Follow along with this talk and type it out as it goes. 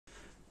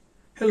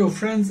Hello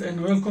friends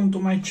and welcome to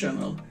my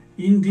channel.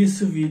 In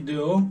this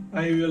video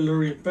I will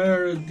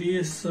repair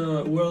this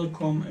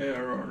welcome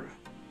error.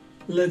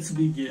 Let's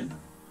begin.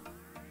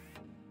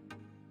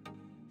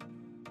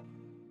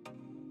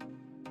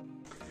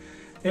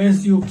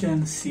 As you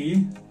can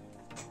see,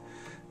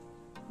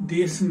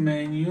 this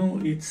menu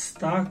is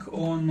stuck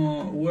on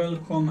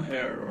welcome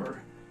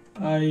error.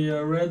 I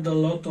read a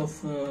lot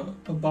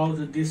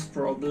about this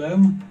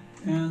problem,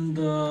 and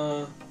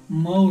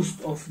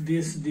most of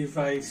these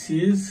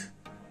devices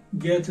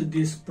get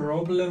this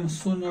problem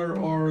sooner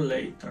or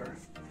later.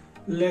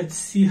 Let's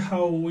see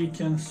how we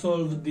can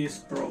solve this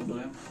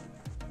problem.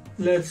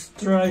 Let's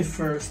try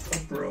first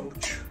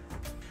approach.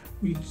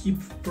 We keep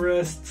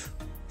pressed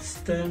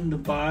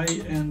standby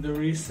and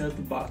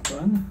reset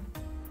button,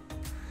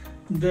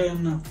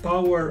 then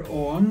power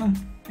on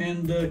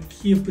and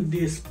keep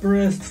this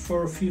pressed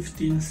for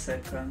 15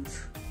 seconds.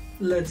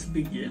 Let's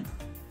begin.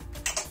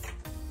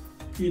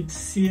 It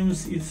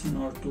seems it's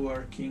not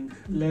working.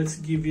 Let's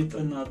give it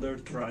another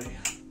try.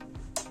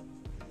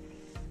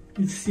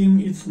 It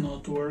seems it's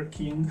not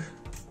working.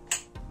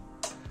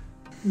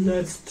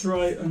 Let's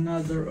try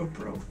another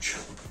approach.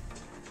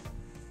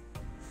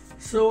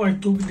 So I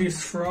took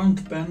this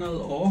front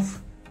panel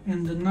off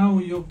and now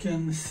you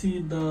can see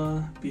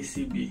the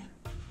PCB.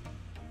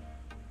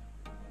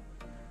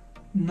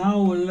 Now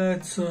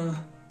let's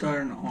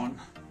turn on.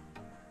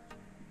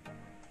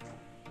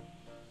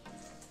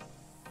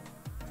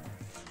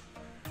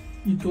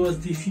 It was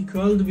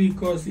difficult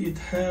because it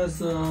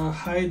has a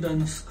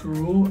hidden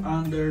screw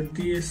under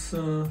this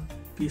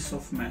piece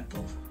of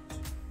metal.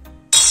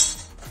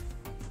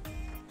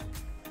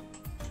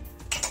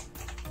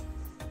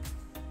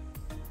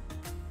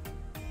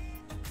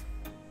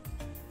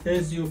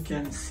 As you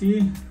can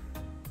see,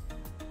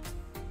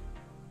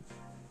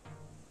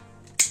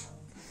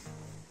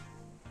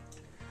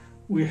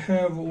 we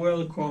have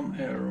welcome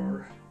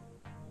error.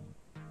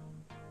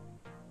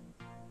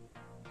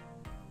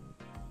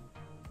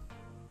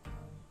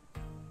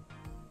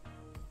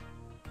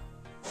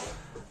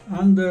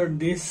 Under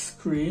this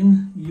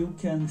screen you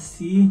can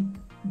see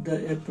the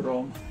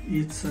EEPROM.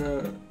 It's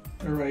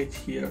right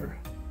here.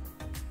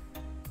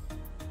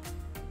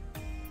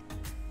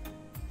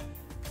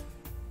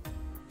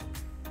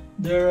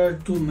 There are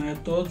two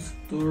methods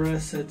to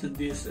reset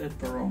this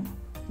EEPROM.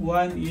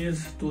 One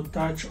is to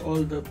touch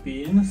all the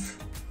pins,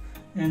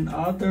 and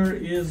other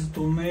is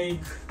to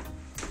make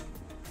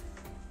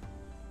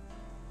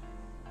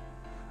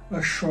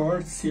a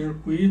short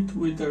circuit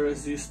with a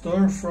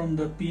resistor from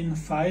the pin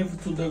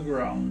 5 to the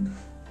ground.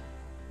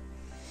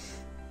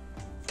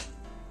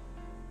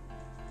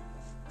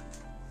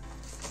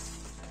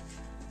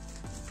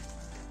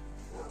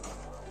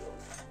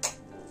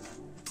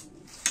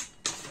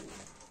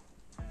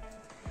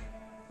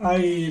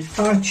 I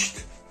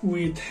touched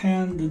with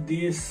hand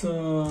this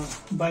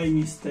by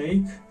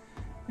mistake,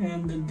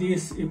 and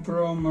this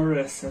EEPROM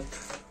reset.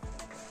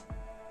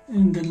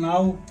 And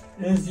now,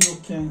 as you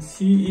can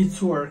see, it's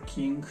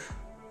working.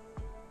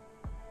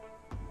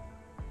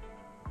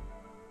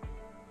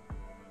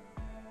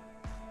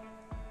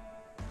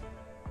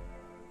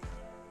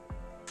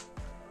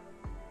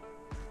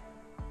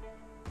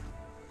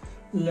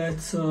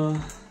 Let's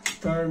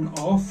turn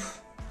off.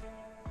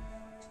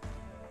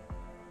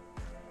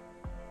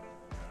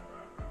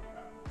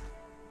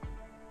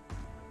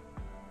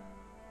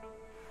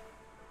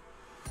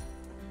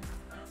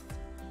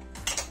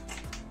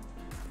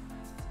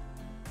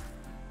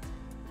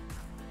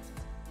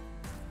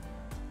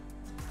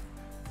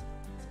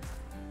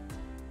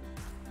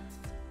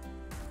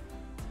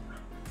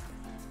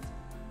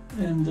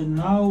 And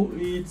now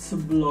it's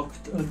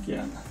blocked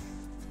again.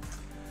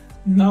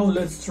 Now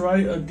let's try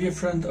a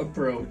different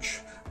approach.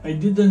 I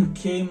didn't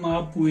came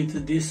up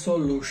with this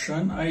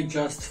solution, I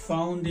just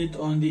found it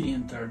on the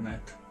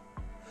internet.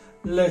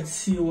 Let's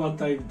see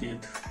what I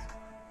did.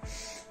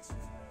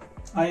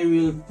 I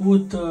will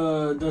put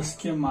the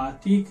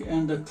schematic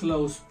and the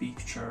close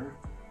picture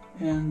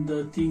and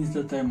the things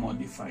that I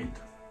modified.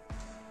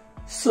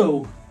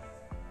 So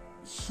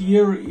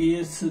here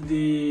is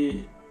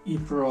the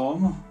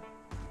EEPROM.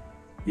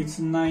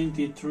 It's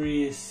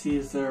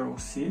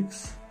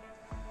 93C06.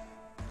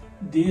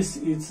 This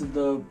is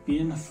the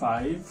pin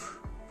 5.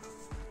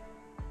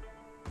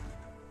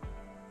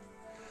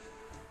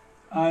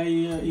 I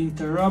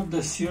interrupt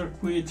the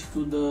circuit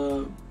to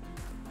the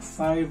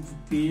 5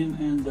 pin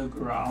and the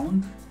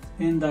ground,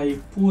 and I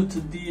put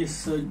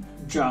this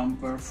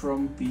jumper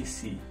from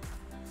PC.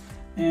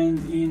 And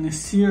in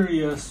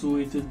series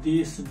with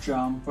this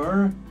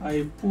jumper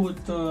I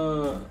put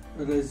a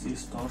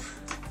resistor.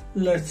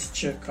 Let's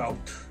check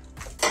out.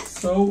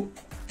 So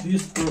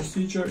this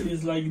procedure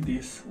is like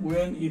this.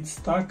 When it's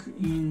stuck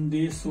in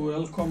this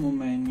welcome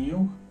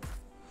menu,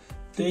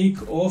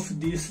 take off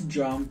this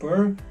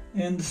jumper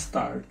and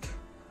start.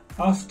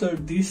 After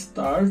this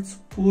starts,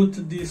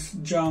 put this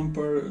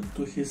jumper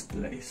to his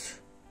place.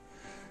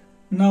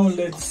 Now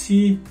let's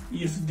see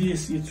if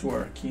this is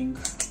working.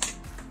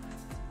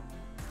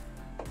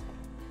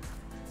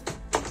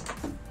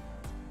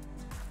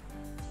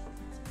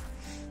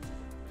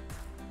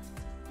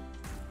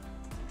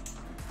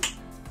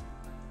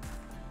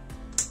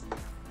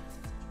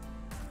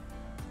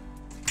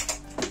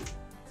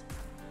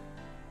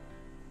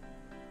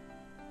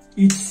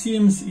 It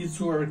seems it's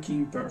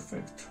working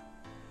perfect.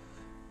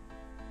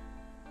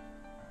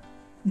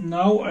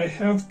 Now I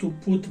have to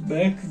put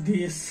back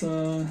this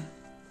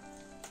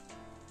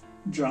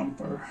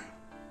jumper.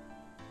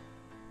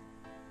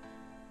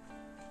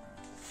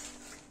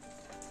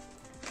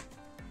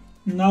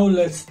 Now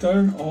let's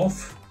turn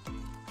off.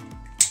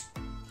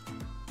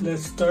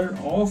 Let's turn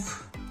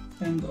off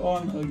and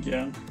on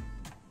again.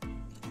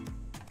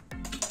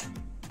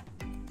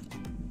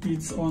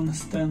 It's on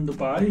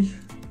standby.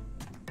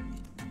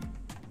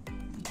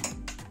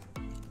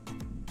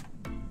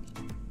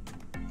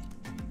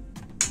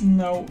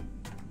 Now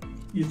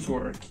it's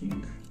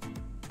working.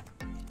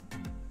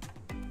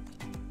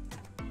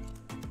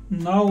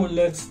 Now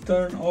let's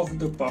turn off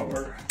the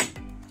power.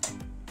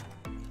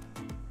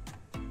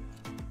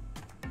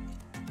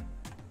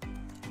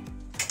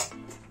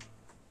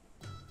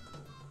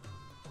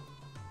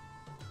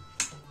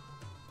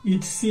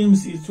 It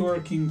seems it's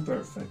working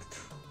perfect.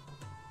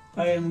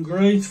 I am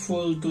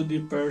grateful to the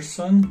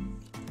person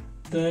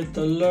that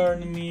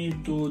learned me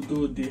to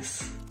do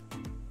this.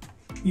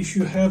 If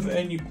you have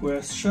any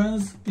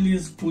questions,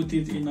 please put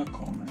it in a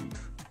comment.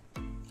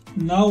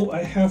 Now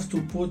I have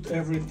to put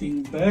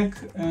everything back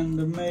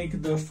and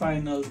make the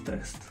final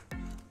test.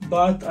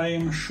 But I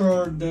am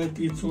sure that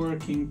it's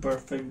working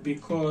perfect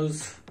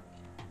because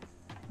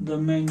the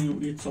menu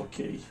is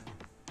okay.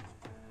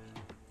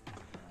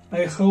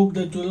 I hope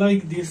that you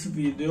liked this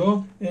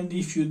video, and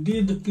if you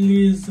did,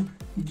 please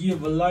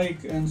give a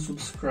like and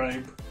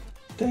subscribe.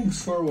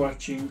 Thanks for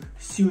watching.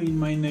 See you in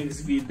my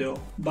next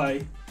video.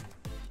 Bye.